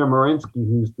Chemerinsky,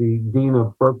 who's the dean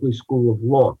of Berkeley School of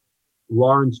Law,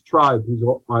 Lawrence Tribe, who's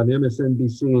on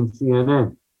MSNBC and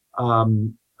CNN,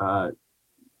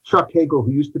 Chuck Hagel,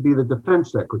 who used to be the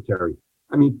defense secretary.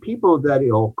 I mean, people of that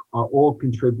ilk are all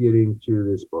contributing to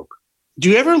this book. Do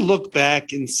you ever look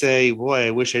back and say, boy,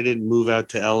 I wish I didn't move out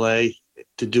to LA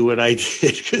to do what I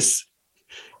did? Because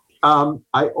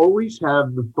I always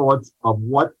have the thoughts of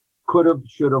what could have,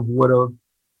 should have, would have.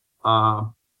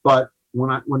 But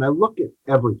when I look at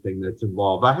everything that's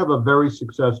involved, I have a very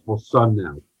successful son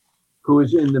now who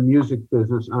is in the music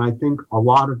business, and I think a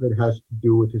lot of it has to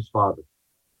do with his father.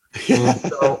 And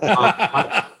so,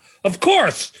 of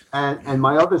course. And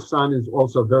my other son is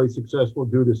also very successful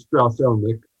due to Strauss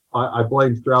Zelnick. I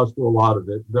blame Strauss for a lot of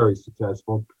it. Very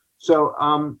successful. So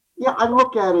yeah, I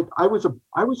look at it. I was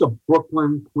a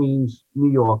Brooklyn, Queens,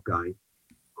 New York guy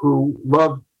who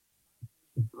loved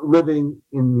living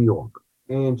in New York.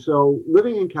 And so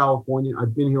living in California,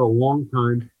 I've been here a long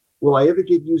time. Will I ever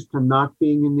get used to not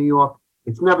being in New York?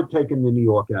 It's never taken the New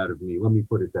York out of me. Let me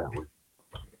put it that way.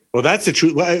 Well, that's the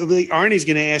truth. Arnie's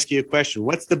going to ask you a question.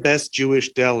 What's the best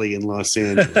Jewish deli in Los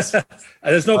Angeles?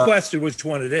 There's no question which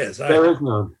one it is. There is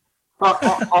none.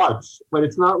 Arts, but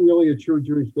it's not really a true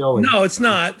Jewish deli. No, it's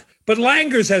not. But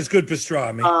Langer's has good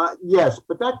pastrami. Yes,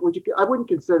 but I wouldn't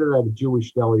consider that a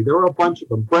Jewish deli. There are a bunch of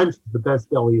them. Brent's is the best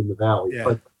deli in the valley.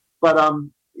 Yeah. But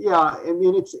yeah, I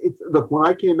mean, it's look, when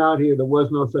I came out here, there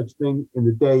was no such thing in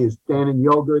the day as Dannon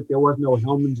yogurt. There was no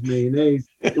Hellman's mayonnaise.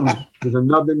 There's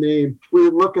another name. We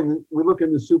look in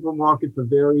the supermarket for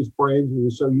various brands we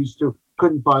were so used to,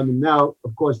 couldn't find them. Now,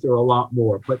 of course, there are a lot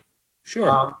more. But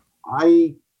sure,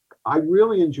 I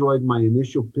really enjoyed my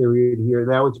initial period here.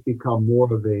 Now it's become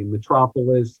more of a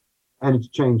metropolis, and it's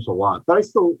changed a lot. But I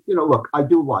still, look, I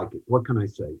do like it. What can I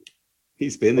say?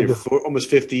 He's been there for almost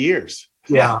 50 years.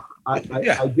 Yeah, I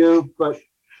do. But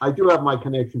I do have my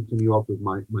connection to New York with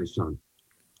my son.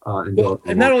 And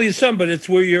not only your son, but it's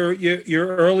where your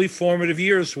early formative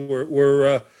years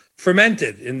were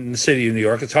fermented in the city of New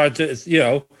York. It's hard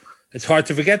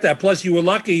to forget that. Plus, you were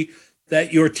lucky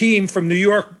that your team from New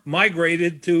York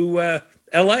migrated to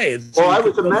L.A. So I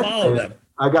was a Met fan. Them.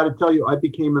 I got to tell you, I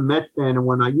became a Met fan, and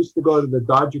when I used to go to the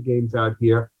Dodger games out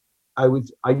here, I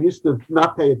used to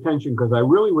not pay attention because I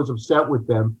really was upset with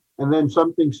them. And then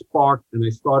something sparked, and I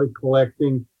started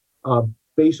collecting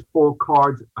baseball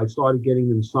cards. I started getting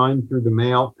them signed through the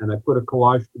mail, and I put a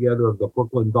collage together of the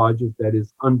Brooklyn Dodgers that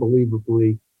is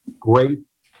unbelievably great.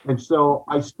 And so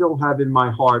I still have in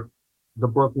my heart the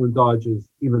Brooklyn Dodgers,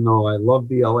 even though I love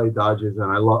the LA Dodgers,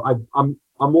 and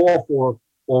I'm all for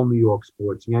all New York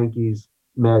sports, Yankees,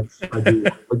 Mets. I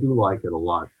do like it a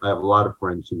lot. I have a lot of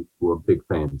friends who are big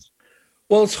fans.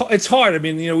 Well, it's hard. I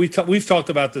mean, we've talked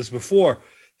about this before.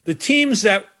 The teams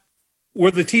that were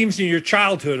the teams in your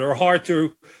childhood are hard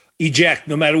to eject,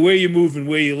 no matter where you move and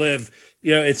where you live.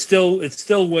 It's still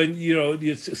when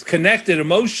it's connected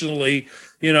emotionally,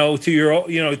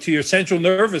 to your central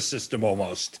nervous system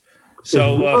almost.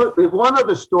 So there's one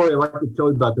other story I'd like to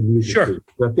tell you about the music. Sure.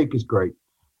 That I think is great.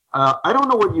 I don't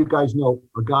know what you guys know.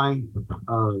 A guy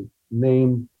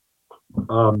named,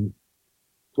 you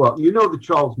know the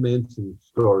Charles Manson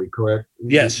story, correct?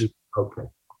 Yes. Okay.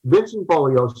 Vincent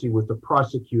Bugliosi was the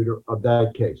prosecutor of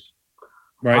that case.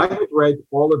 Right. I had read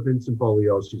all of Vincent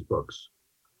Bugliosi's books.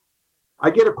 I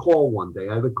get a call one day.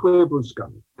 I have a clear blue sky,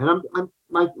 and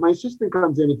my assistant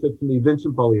comes in and said to me,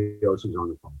 "Vincent Bugliosi's on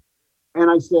the phone."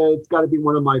 And I said, "It's got to be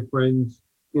one of my friends,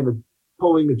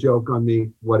 pulling a joke on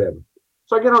me, whatever."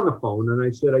 So I get on the phone and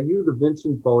I said, "Are you the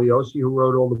Vincent Bugliosi who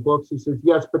wrote all the books?" He says,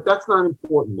 "Yes, but that's not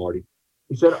important, Marty."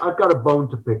 He said, "I've got a bone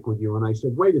to pick with you." And I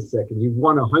said, "Wait a second, you've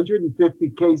won 150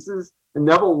 cases and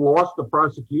never lost the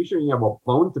prosecution. You have a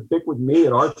bone to pick with me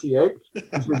at RCA?"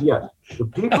 He said, "Yes. The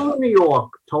people in New York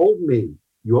told me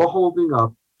you're holding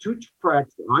up 2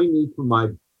 tracks that I need for my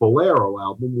Bolero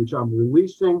album, which I'm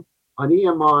releasing on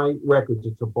EMI Records.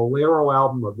 It's a Bolero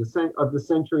album of the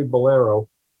Century Bolero,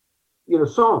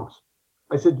 songs."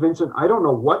 I said, "Vincent, I don't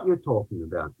know what you're talking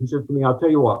about." He said to me, "I'll tell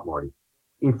you what, Marty.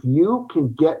 If you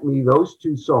can get me those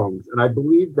 2 songs," and I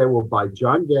believe they were by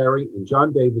John Gary and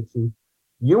John Davidson,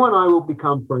 "you and I will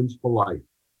become friends for life."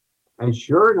 And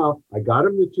sure enough, I got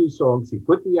him the 2 songs. He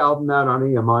put the album out on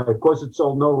EMI. Of course, it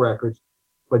sold no records.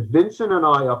 But Vincent and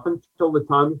I, up until the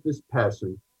time of his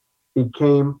passing,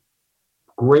 became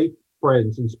great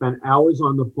friends and spent hours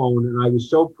on the phone. And I was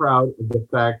so proud of the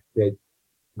fact that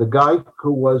the guy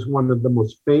who was one of the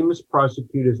most famous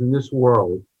prosecutors in this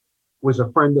world was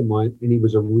a friend of mine, and he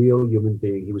was a real human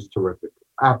being. He was terrific,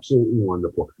 absolutely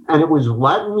wonderful. And it was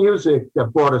Latin music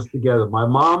that brought us together. My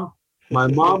mom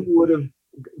would have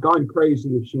gone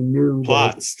crazy if she knew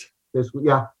Plots.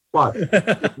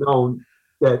 known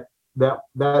that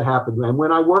happened. And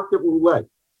when I worked at Roulette,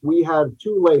 we had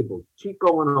 2 labels,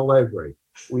 Chico and Alegre.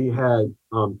 We had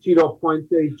Tito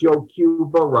Puente, Joe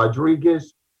Cuba,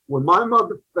 Rodriguez. When my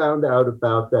mother found out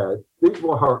about that, these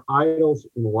were her idols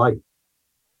in life.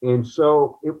 And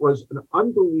so it was an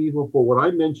unbelievable, when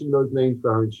I mentioned those names to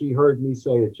her and she heard me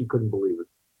say it, she couldn't believe it.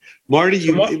 Marty,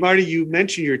 you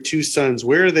mentioned your 2 sons.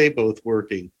 Where are they both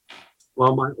working?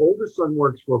 Well, my oldest son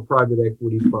works for a private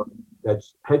equity firm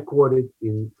that's headquartered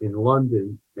in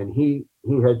London, and he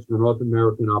heads the North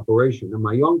American operation. And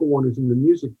my younger one is in the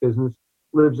music business,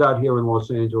 lives out here in Los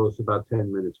Angeles, about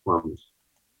 10 minutes from us.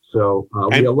 So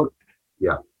I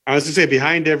was going to say,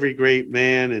 behind every great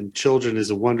man and children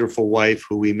is a wonderful wife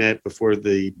who we met before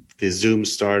the Zoom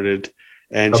started.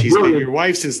 And she's been your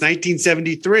wife since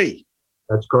 1973.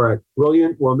 That's correct.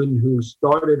 Brilliant woman who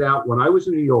started out when I was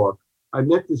in New York. I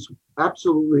met this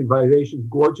absolutely vivacious,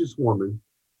 gorgeous woman.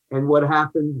 And what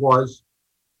happened was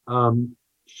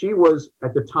she was,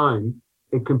 at the time,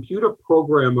 a computer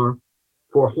programmer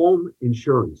for home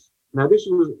insurance. Now, this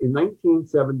was in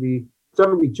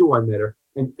 1972 I met her.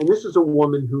 And this is a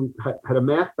woman who had a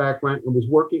math background and was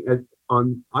working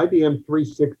on IBM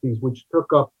 360s, which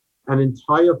took up an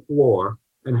entire floor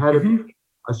and had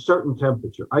a certain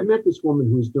temperature. I met this woman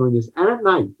who was doing this, and at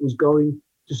night was going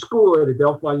to school at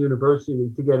Adelphi University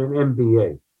to get an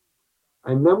MBA.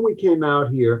 And then we came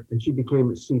out here, and she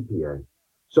became a CPA.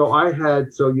 So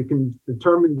you can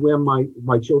determine where my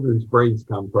children's brains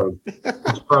come from.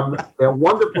 It's from a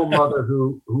wonderful mother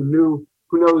who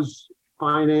knows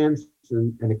finance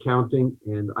and accounting,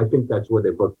 and I think that's where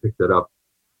they both picked it up.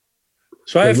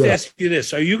 So I have to ask you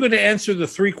this: are you going to answer the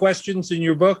 3 questions in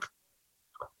your book?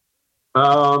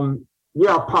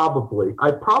 Yeah, probably.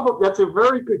 That's a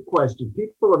very good question.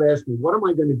 People have asked me, what am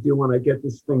I going to do when I get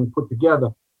this thing put together?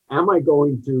 Am I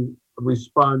going to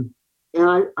respond?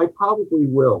 And I probably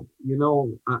will. You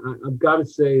know, I've got to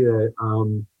say that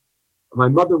my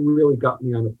mother really got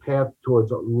me on a path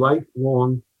towards a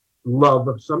lifelong love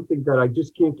of something that I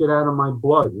just can't get out of my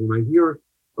blood. When I hear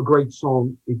a great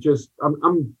song, it just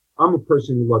I'm a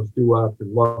person who loves doo-wop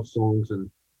and love songs and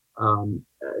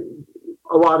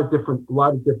a lot of different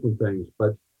things.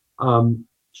 But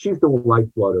she's the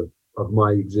lifeblood of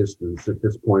my existence at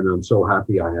this point. I'm so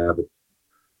happy I have it.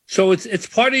 So it's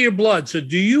part of your blood. So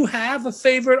do you have a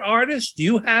favorite artist? Do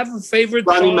you have a favorite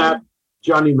song?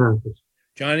 Johnny Mathis.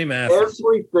 Johnny Mathis.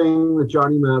 Everything that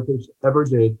Johnny Mathis ever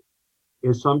did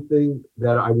is something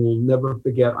that I will never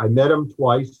forget. I met him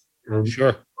twice, and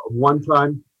one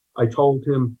time I told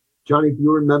him, Johnny, do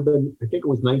you remember, I think it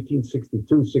was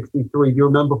 1962, 63, do you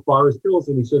remember Forest Hills?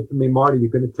 And he said to me, Marty, you're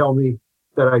going to tell me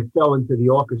that I fell into the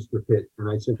orchestra pit. And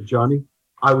I said, Johnny,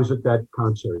 I was at that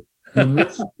concert.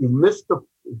 You missed the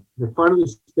front of the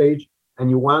stage,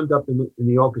 and you wound up in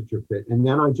the orchestra pit. And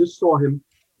then I just saw him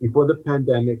before the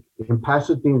pandemic in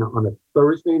Pasadena on a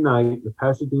Thursday night, the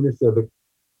Pasadena Civic.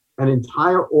 An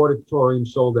entire auditorium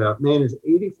sold out. Man is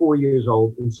 84 years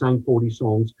old and sang 40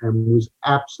 songs and was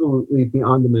absolutely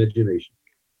beyond imagination.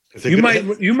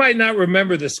 You might not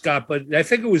remember this, Scott, but I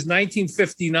think it was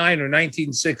 1959 or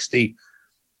 1960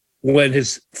 when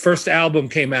his first album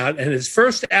came out, and his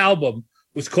first album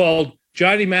was called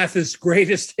Johnny Mathis'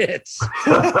 Greatest Hits.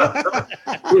 And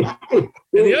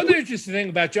the other interesting thing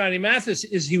about Johnny Mathis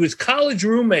is he was college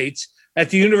roommates at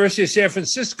the University of San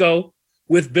Francisco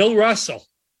with Bill Russell.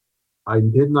 I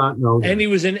did not know that. And he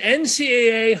was an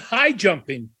NCAA high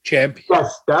jumping champion.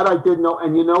 Yes, that I did know.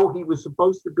 And he was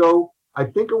supposed to go, I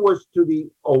think it was to the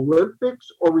Olympics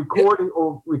or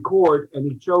record,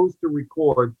 and he chose to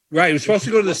record. Right, he was supposed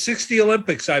to go to the 60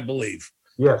 Olympics, I believe.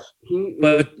 Yes, he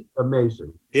is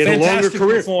amazing. He had a longer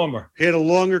career. Performer. He had a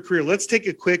longer career. Let's take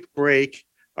a quick break.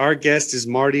 Our guest is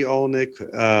Marty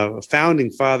Olenek,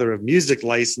 founding father of music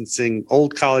licensing,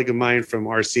 old colleague of mine from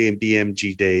RCA and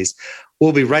BMG days.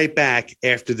 We'll be right back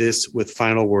after this with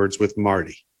final words with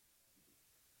Marty.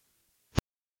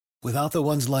 Without the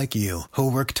ones like you,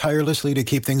 who work tirelessly to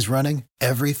keep things running,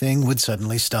 everything would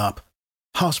suddenly stop.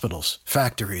 Hospitals,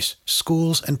 factories,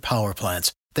 schools, and power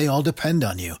plants, they all depend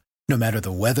on you. No matter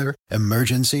the weather,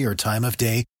 emergency, or time of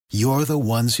day, you're the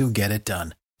ones who get it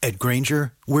done. At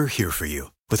Grainger, we're here for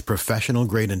you with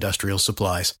professional-grade industrial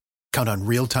supplies. Count on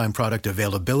real-time product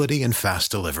availability and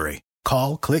fast delivery.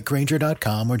 Call,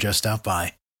 clickgrainger.com, or just stop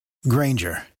by.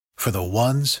 Grainger, for the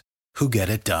ones who get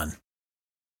it done.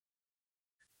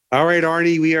 All right,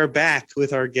 Arnie, we are back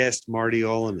with our guest, Marty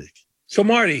Olenek. So,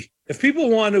 Marty, if people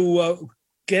want to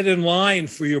get in line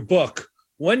for your book,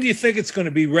 when do you think it's going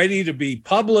to be ready to be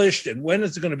published, and when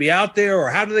is it going to be out there, or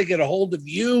how do they get a hold of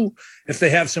you if they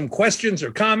have some questions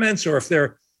or comments, or if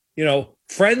they're,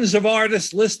 friends of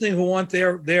artists listening who want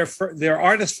their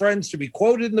artist friends to be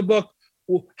quoted in the book?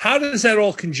 How does that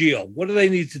all congeal? What do they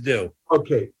need to do?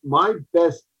 Okay, my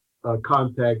best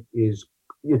contact is,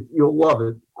 you'll love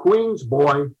it,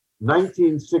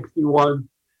 Queensboy1961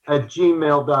 at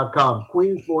gmail.com.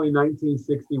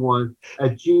 Queensboy1961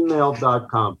 at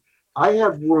gmail.com. I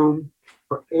have room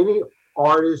for any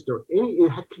artist or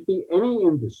it could be any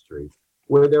industry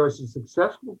where there is a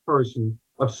successful person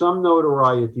of some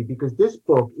notoriety, because this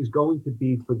book is going to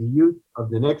be for the youth of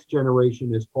the next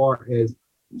generation as far as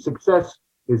success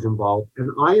is involved. And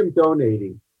I am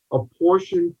donating a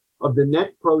portion of the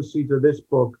net proceeds of this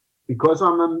book, because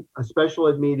I'm a special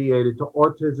ed mediator, to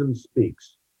Autism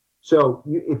Speaks. So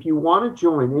if you want to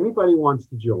join, anybody wants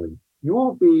to join, you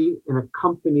will be in a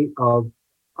company of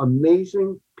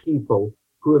amazing people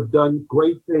who have done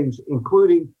great things,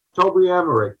 including Toby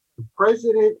Emmerich, the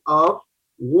president of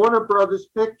Warner Brothers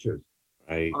Pictures.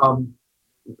 Right.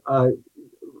 A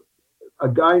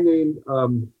guy named,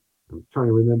 I'm trying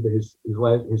to remember his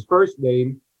first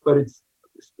name, but it's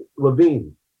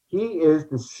Levine. He is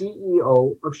the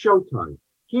CEO of Showtime.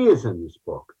 He is in this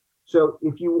book. So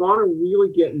if you want to really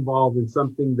get involved in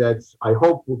something that's, I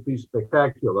hope, will be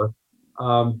spectacular,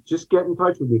 just get in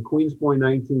touch with me,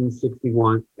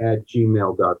 Queensboy1961 at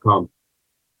gmail.com.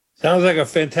 Sounds like a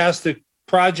fantastic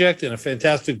project and a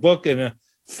fantastic book and a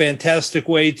fantastic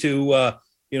way to,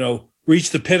 reach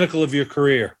the pinnacle of your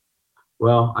career.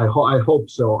 Well, I hope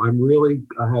so. I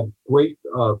have great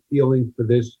feelings for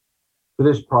this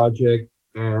project,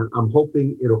 and I'm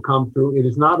hoping it'll come through. It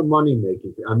is not a money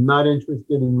making. I'm not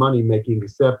interested in money making,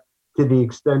 except to the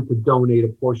extent to donate a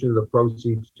portion of the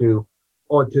proceeds to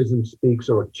Autism Speaks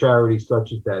or a charity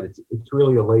such as that. It's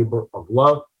really a labor of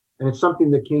love, and it's something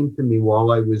that came to me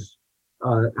while I was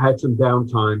had some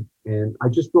downtime, and I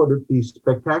just thought it'd be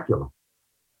spectacular.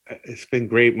 It's been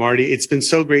great, Marty. It's been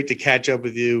so great to catch up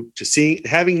with you.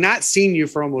 Having not seen you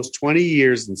for almost 20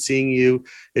 years and seeing you,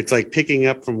 it's like picking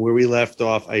up from where we left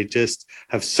off. I just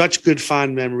have such good,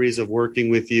 fond memories of working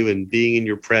with you and being in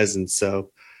your presence. So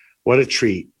what a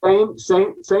treat.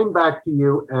 Same back to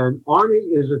you. And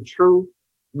Arnie is a true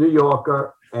New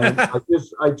Yorker. And I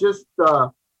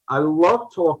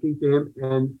love talking to him.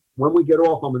 And when we get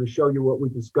off, I'm going to show you what we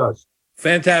discussed.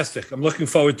 Fantastic. I'm looking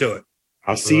forward to it.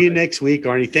 I'll see you next week,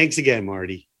 Arnie. Thanks again,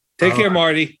 Marty. Take care,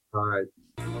 Marty. All right.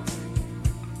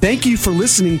 Thank you for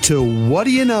listening to What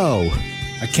Do You Know?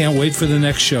 I can't wait for the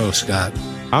next show, Scott.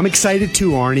 I'm excited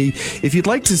too, Arnie. If you'd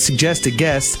like to suggest a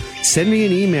guest, send me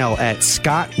an email at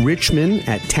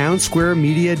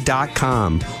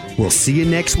scottrichman@townsquaremedia.com. We'll see you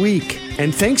next week.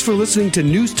 And thanks for listening to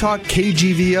News Talk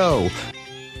KGVO.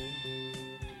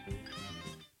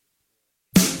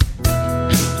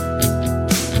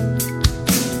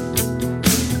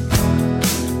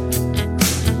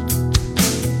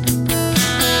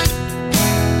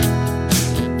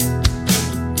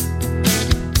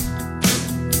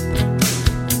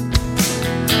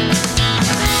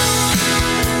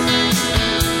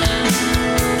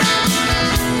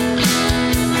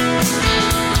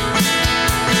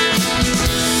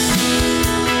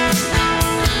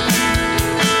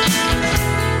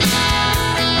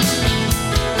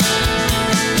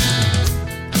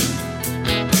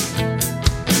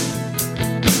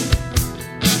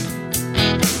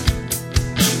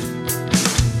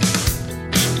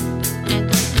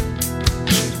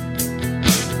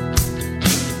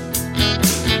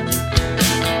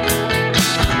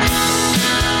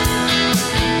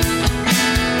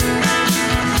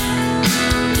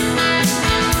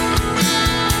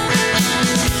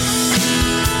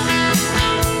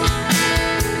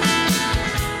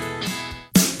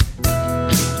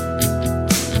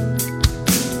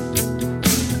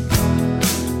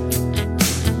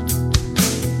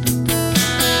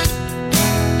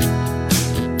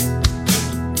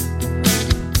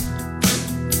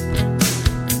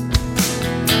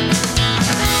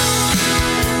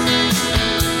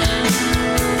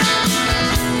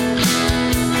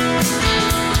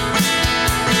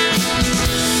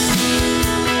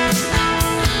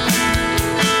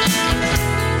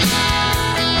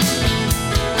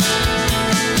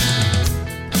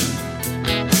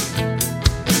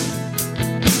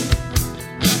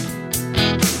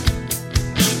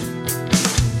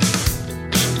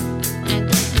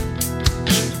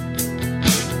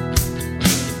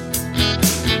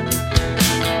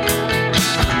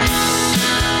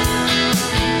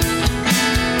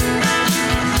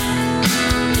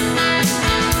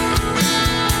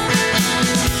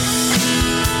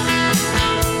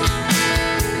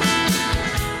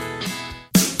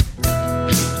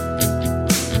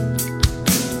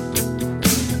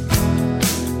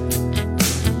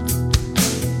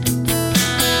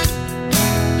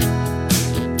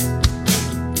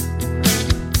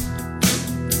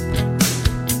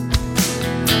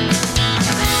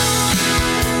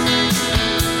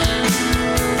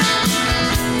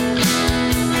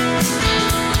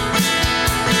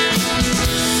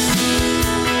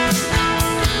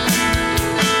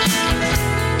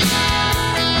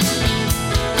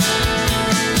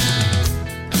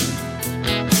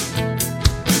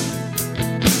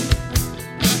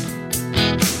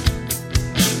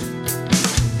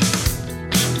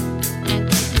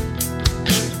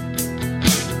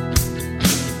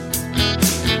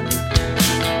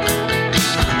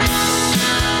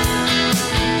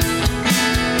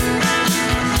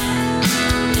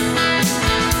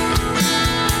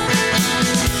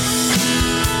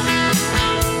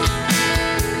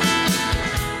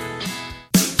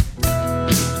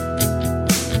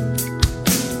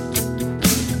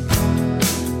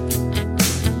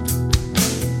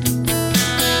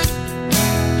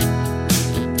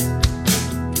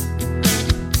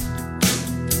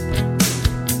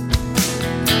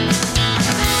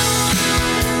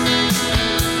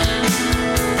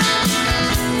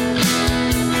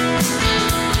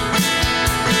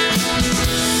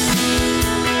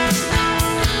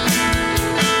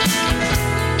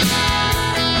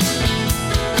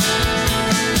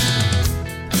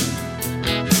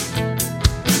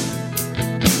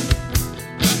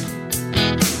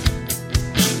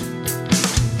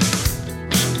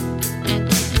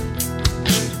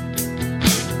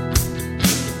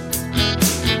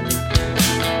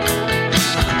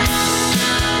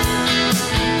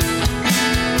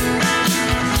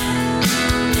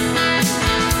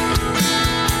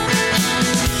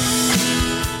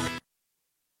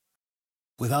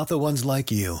 Without the ones like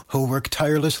you, who work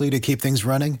tirelessly to keep things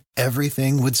running,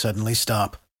 everything would suddenly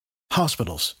stop.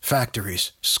 Hospitals,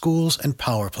 factories, schools, and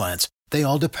power plants, they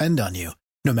all depend on you.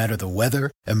 No matter the weather,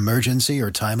 emergency,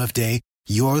 or time of day,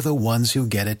 you're the ones who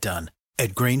get it done.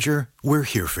 At Grainger, we're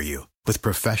here for you with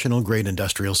professional-grade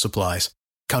industrial supplies.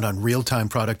 Count on real-time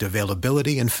product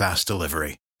availability and fast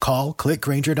delivery. Call, click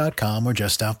Grainger.com, or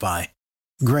just stop by.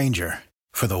 Grainger,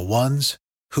 for the ones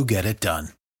who get it done.